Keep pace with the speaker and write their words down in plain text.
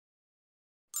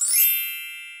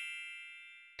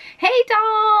Hey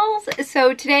dolls!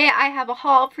 So today I have a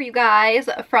haul for you guys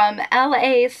from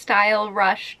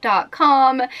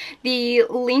LAStyleRush.com. The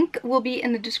link will be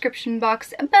in the description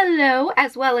box below,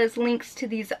 as well as links to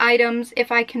these items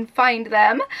if I can find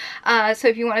them. So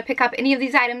if you want to pick up any of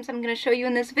these items I'm going to show you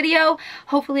in this video,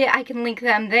 hopefully I can link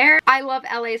them there. I love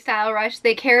LAStyleRush.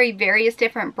 They carry various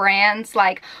different brands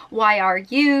like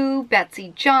Y.R.U,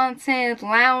 Betsey Johnson,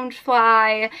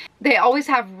 Loungefly. They always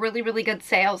have really good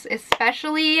sales,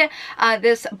 especially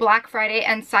this Black Friday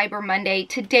and Cyber Monday.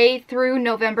 Today through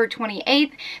November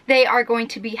 28th, they are going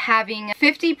to be having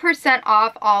 50%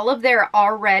 off all of their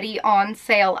already on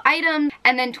sale items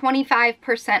and then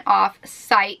 25% off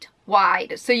site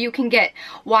wide. So you can get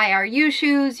Y.R.U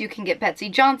shoes, you can get Betsey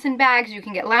Johnson bags, you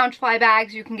can get Loungefly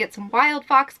bags, you can get some Wild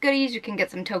Fox goodies, you can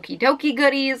get some Toki Doki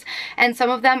goodies, and some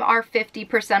of them are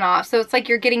 50% off. So it's like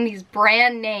you're getting these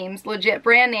brand names, legit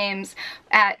brand names,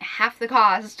 at half the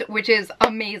cost, which is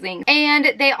amazing.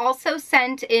 And they also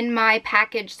sent in my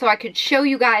package so I could show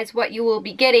you guys what you will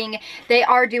be getting. They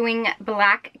are doing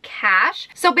Black Cash.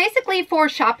 So basically for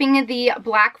shopping the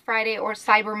Black Friday or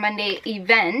Cyber Monday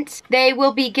event, they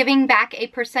will be giving back a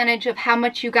percentage of how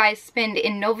much you guys spend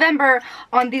in November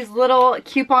on these little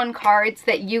coupon cards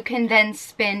that you can then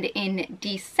spend in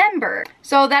December.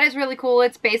 So that is really cool.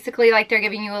 It's basically like they're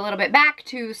giving you a little bit back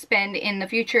to spend in the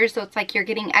future. So it's like you're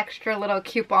getting extra little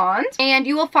coupons, and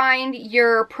you will find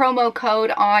your promo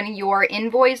code on your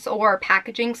invoice or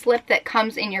packaging slip that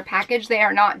comes in your package. They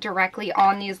are not directly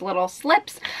on these little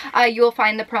slips. You will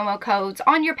find the promo codes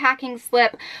on your packing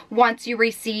slip once you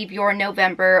receive your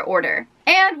November order.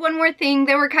 And one more thing,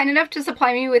 they were kind enough to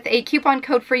supply me with a coupon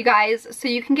code for you guys so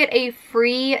you can get a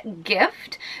free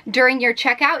gift during your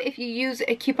checkout. If you use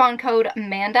a coupon code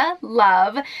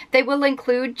MandaLove, they will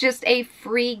include just a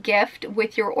free gift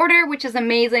with your order, which is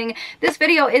amazing. This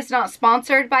video is not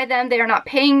sponsored by them. They are not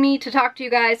paying me to talk to you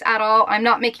guys at all. I'm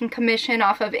not making commission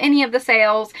off of any of the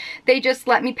sales. They just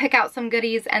let me pick out some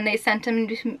goodies and they sent them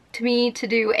to me to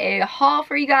do a haul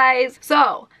for you guys.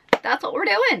 So that's what we're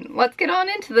doing. Let's get on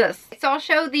into this. So I'll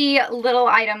show the little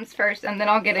items first and then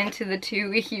I'll get into the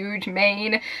two huge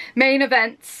main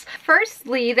events.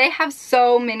 Firstly, they have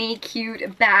so many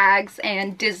cute bags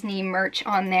and Disney merch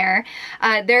on there.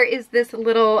 There is this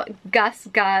little Gus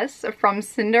Gus from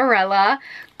Cinderella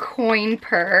coin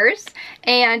purse,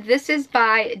 and this is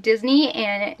by Disney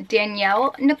and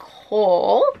Danielle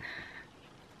Nicole.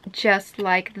 Just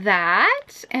like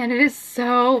that, and it is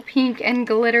so pink and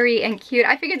glittery and cute.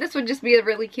 I figured this would just be a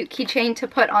really cute keychain to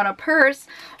put on a purse,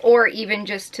 or even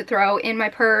just to throw in my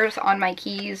purse, on my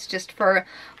keys, just for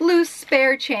loose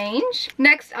spare change.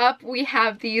 Next up, we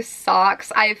have these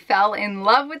socks. I fell in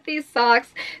love with these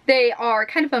socks. They are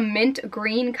kind of a mint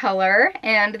green color,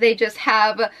 and they just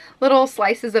have little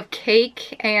slices of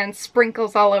cake and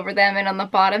sprinkles all over them, and on the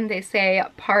bottom they say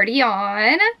 "Party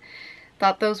On."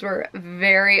 Thought those were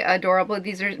very adorable.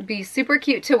 These are be super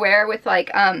cute to wear with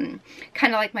like kind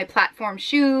of like my platform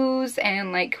shoes,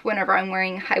 and like whenever I'm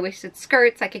wearing high-waisted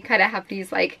skirts I can kind of have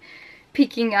these like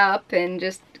peeking up and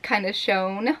just kind of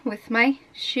shown with my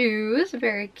shoes.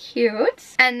 Very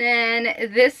cute. And then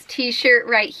this t-shirt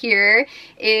right here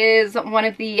is one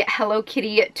of the Hello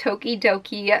Kitty Toki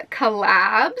Doki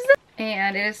collabs.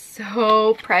 And it is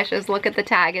so precious. Look at the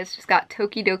tag. It's just got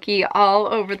Toki Doki all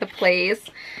over the place.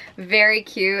 Very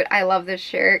cute. I love this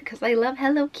shirt because I love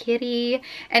Hello Kitty.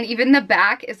 And even the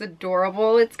back is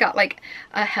adorable. It's got like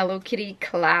a Hello Kitty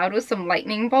cloud with some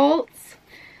lightning bolts.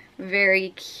 Very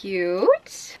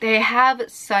cute. They have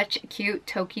such cute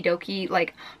Toki Doki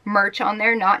like merch on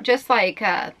there. Not just like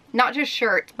not just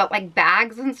shirts, but like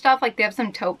bags and stuff. Like they have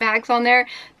some tote bags on there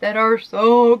that are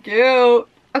so cute.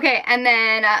 Okay, and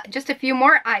then just a few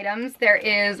more items. There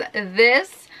is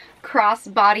this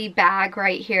crossbody bag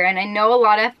right here, and I know a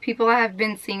lot of people have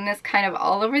been seeing this kind of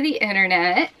all over the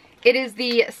internet. It is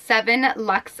the 7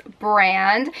 Luxe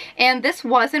brand, and this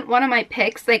wasn't one of my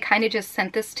picks. They kind of just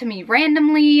sent this to me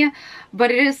randomly,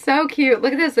 but it is so cute.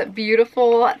 Look at this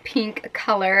beautiful pink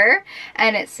color,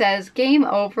 and it says "Game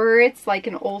Over." It's like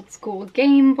an old school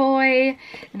Game Boy.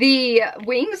 The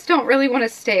wings don't really want to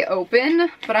stay open,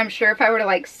 but I'm sure if I were to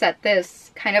like set this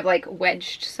kind of like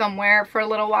wedged somewhere for a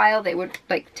little while, they would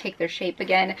like take their shape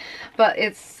again. But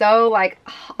it's so like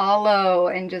hollow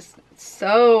and just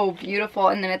so beautiful.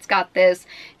 And then it's got this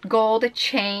gold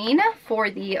chain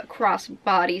for the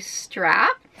crossbody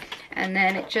strap, and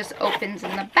then it just opens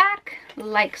in the back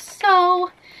like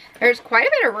so. There's quite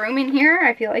a bit of room in here.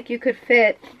 I feel like you could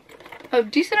fit a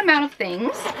decent amount of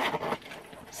things.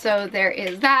 so there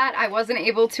is that. I wasn't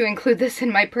able to include this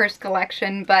in my purse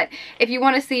collection, but if you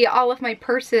want to see all of my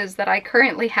purses that I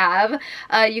currently have,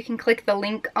 you can click the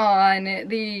link on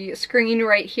the screen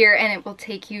right here and it will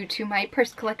take you to my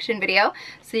purse collection video.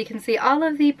 So you can see all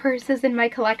of the purses in my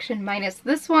collection minus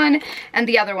this one and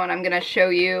the other one I'm going to show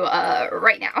you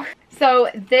right now. So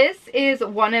this is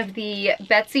one of the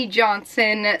Betsey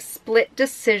Johnson Split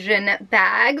Decision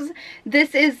bags.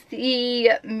 This is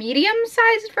the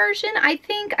medium-sized version, I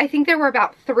think. I think there were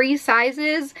about 3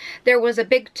 sizes. There was a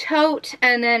big tote,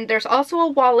 and then there's also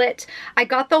a wallet. I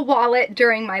got the wallet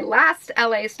during my last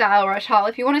LAStyleRush haul.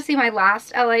 If you want to see my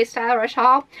last LAStyleRush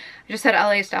haul, I just said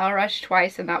LAStyleRush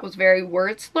twice, and that was very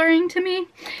word slurring to me.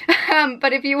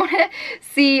 But if you want to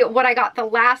see what I got the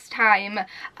last time,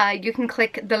 you can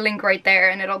click the link right there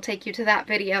and it'll take you to that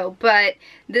video. But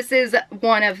this is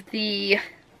one of the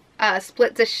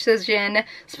split decision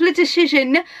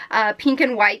pink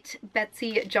and white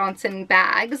Betsey Johnson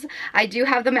bags. I do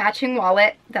have the matching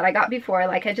wallet that I got before,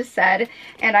 like I just said,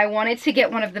 and I wanted to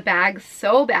get one of the bags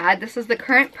so bad. This is the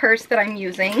current purse that I'm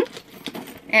using.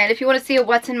 And if you want to see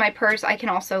what's in my purse, I can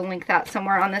also link that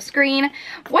somewhere on the screen.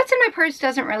 What's in my purse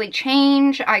doesn't really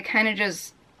change. I kind of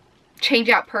just change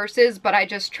out purses, but I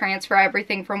just transfer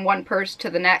everything from one purse to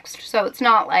the next. So it's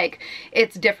not like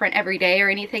it's different every day or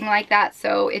anything like that.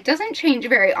 So it doesn't change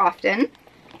very often.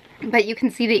 But you can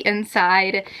see the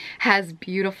inside has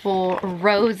beautiful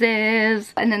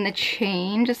roses, and then the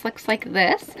chain just looks like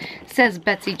this. It says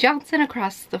Betsey Johnson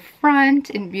across the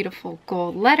front in beautiful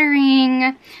gold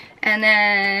lettering. And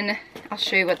then I'll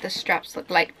show you what the straps look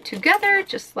like together,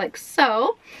 just like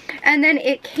so. And then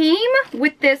it came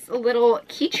with this little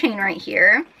keychain right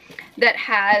here that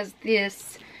has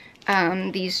this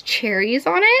these cherries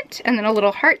on it, and then a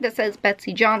little heart that says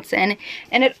Betsey Johnson.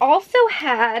 And it also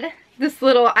had this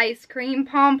little ice cream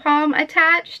pom-pom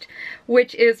attached,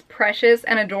 which is precious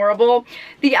and adorable.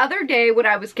 The other day when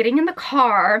I was getting in the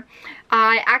car,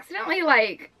 I accidentally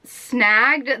like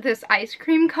snagged this ice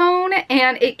cream cone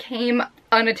and it came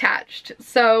unattached.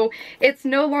 So it's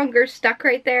no longer stuck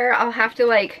right there. I'll have to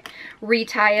like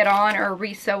retie it on or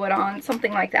re-sew it on,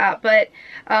 something like that. But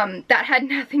that had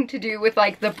nothing to do with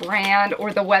like the brand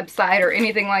or the website or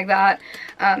anything like that.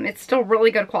 It's still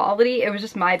really good quality. It was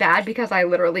just my bad because I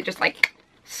literally just like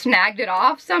snagged it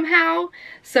off somehow.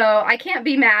 So I can't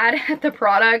be mad at the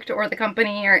product or the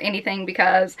company or anything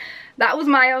because that was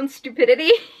my own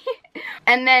stupidity.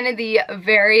 And then the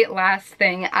very last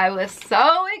thing, I was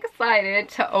so excited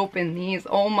to open these.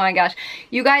 Oh my gosh.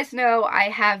 You guys know I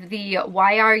have the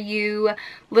Y.R.U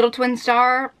little twin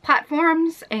star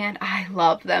platforms and I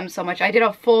love them so much. I did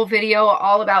a full video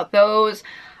all about those.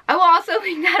 I will also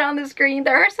link that on the screen.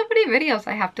 There are so many videos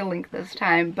I have to link this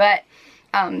time, but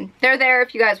they're there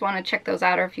if you guys want to check those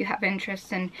out or if you have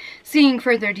interest in seeing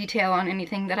further detail on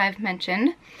anything that I've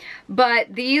mentioned.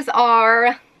 But these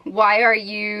are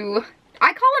Y.R.U,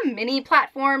 I call them mini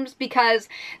platforms because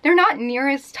they're not near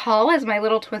as tall as my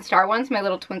little twin star ones. My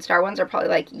little twin star ones are probably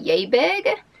like yay big.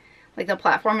 Like the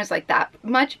platform is like that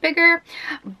much bigger.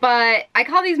 But I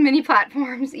call these mini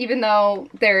platforms even though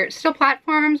they're still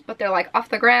platforms, but they're like off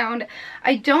the ground.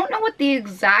 I don't know what the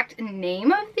exact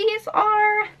name of these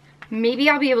are. Maybe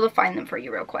I'll be able to find them for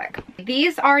you real quick.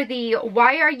 These are the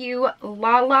Y.R.U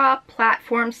LaLa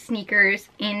platform sneakers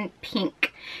in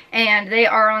pink. And they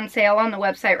are on sale on the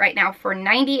website right now for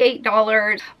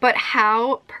 $98. But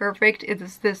how perfect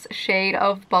is this shade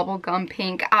of bubblegum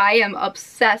pink? I am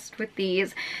obsessed with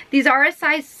these. These are a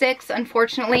size 6.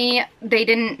 Unfortunately, they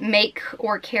didn't make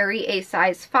or carry a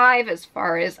size 5 as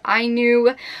far as I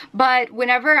knew. But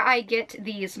whenever I get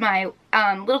these, my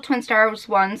little twin stars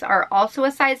ones are also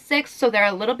a size 6, so they're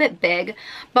a little bit big.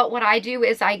 But what I do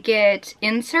is I get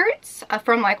inserts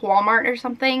from like Walmart or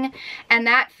something, and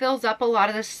that fills up a lot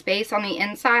of the space on the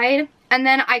inside. And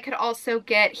then I could also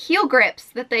get heel grips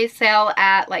that they sell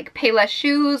at like Payless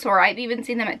Shoes, or I've even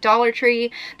seen them at Dollar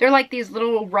Tree. They're like these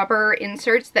little rubber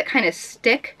inserts that kind of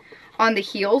stick on the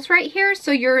heels right here,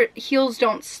 so your heels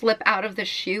don't slip out of the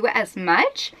shoe as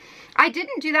much. I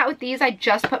didn't do that with these. I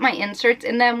just put my inserts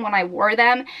in them when I wore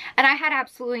them, and I had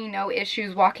absolutely no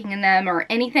issues walking in them or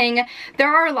anything. There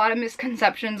are a lot of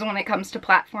misconceptions when it comes to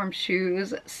platform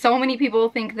shoes. So many people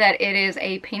think that it is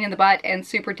a pain in the butt and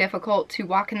super difficult to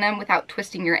walk in them without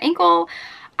twisting your ankle.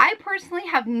 I personally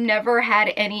have never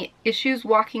had any issues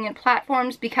walking in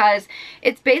platforms because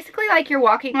it's basically like you're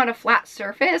walking on a flat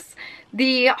surface.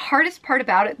 The hardest part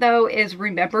about it though is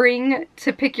remembering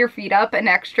to pick your feet up an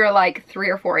extra like 3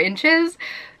 or 4 inches.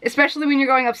 especially when you're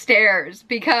going upstairs,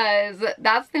 because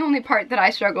that's the only part that I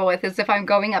struggle with, is if I'm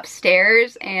going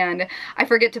upstairs and I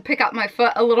forget to pick up my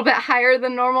foot a little bit higher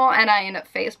than normal and I end up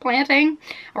face planting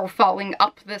or falling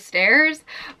up the stairs.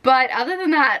 But other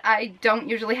than that, I don't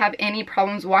usually have any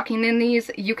problems walking in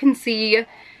these. You can see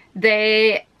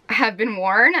they have been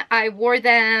worn. I wore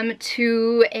them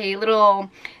to a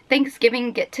little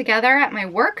Thanksgiving get-together at my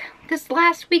work this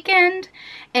last weekend,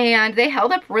 and they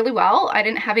held up really well. I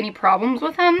didn't have any problems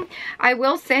with them. I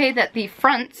will say that the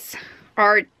fronts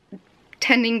are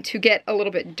tending to get a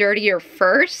little bit dirtier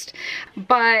first,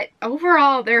 but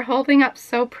overall they're holding up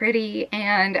so pretty,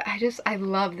 and I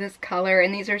love this color,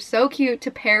 and these are so cute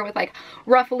to pair with like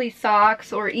ruffly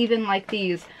socks, or even like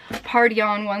these party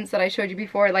on ones that I showed you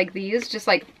before, like these just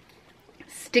like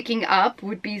sticking up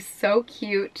would be so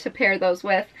cute to pair those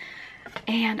with.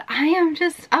 And I am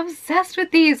just obsessed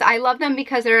with these. I love them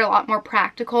because they're a lot more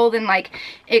practical than like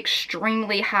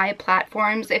extremely high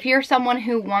platforms. If you're someone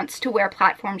who wants to wear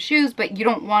platform shoes but you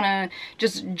don't want to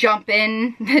just jump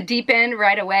in the deep end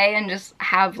right away and just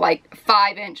have like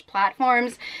 5-inch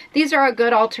platforms, these are a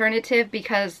good alternative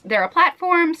because they're a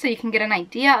platform, so you can get an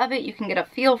idea of it, you can get a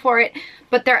feel for it,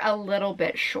 but they're a little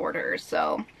bit shorter.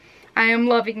 So I am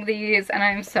loving these, and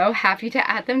I'm so happy to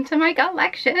add them to my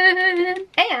collection. And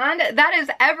that is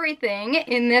everything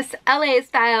in this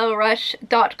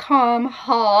LAStyleRush.com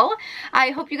haul. I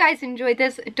hope you guys enjoyed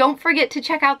this. Don't forget to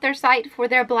check out their site for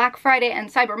their Black Friday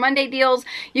and Cyber Monday deals.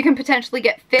 You can potentially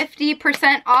get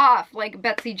 50% off, like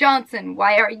Betsey Johnson,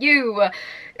 Y.R.U,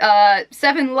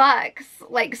 7 Lux,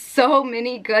 like so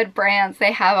many good brands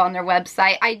they have on their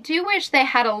website. I do wish they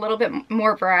had a little bit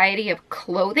more variety of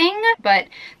clothing, but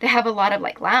they have a lot of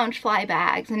like Loungefly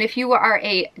bags. And if you are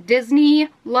a Disney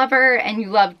lover and you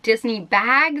love Disney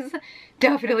bags,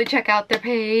 definitely check out their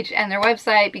page and their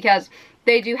website, because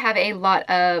they do have a lot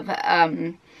of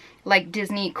like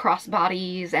Disney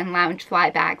crossbodies and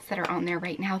Loungefly bags that are on there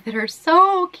right now that are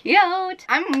so cute.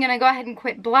 I'm gonna go ahead and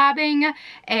quit blabbing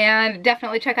and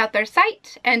definitely check out their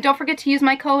site. And don't forget to use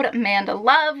my code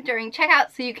MandaLove during checkout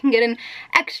so you can get an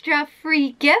extra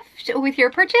free gift with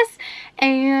your purchase.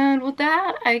 And with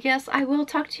that, I guess I will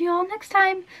talk to you all next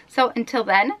time. So until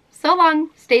then, so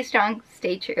long, stay strong,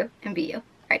 stay true, and be you. All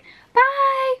right,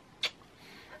 bye!